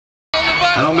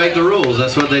I don't make the rules.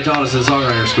 That's what they taught us in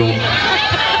songwriter school.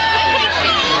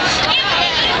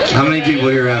 How many people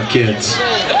here have kids?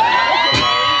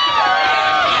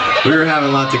 We were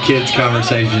having lots of kids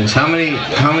conversations. How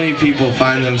many people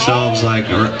find themselves like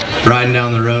riding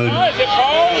down the road,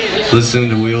 listening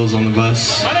to Wheels on the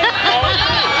Bus,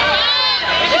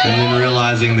 and then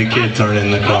realizing the kids aren't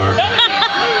in the car?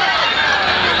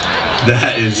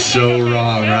 That is so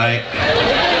wrong, right?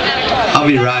 I'll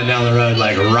be riding down the road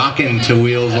like rocking to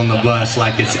Wheels on the Bus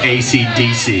like it's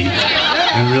AC/DC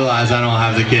and realize I don't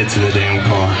have the kids in the damn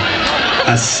car.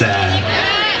 That's sad.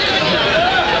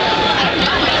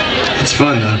 It's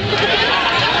fun though.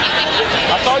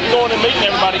 I thought you were going and meeting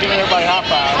everybody, giving everybody high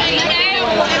fives.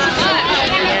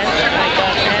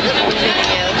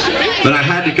 But I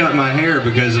had to cut my hair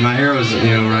because my hair was,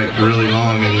 like really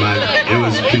long, and it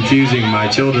was confusing my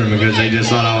children because they just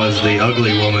thought I was the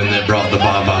ugly woman that brought the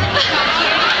baba.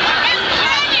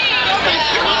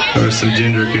 There was some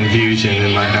gender confusion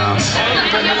in my house.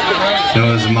 It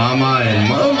was Mama and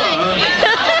Mama.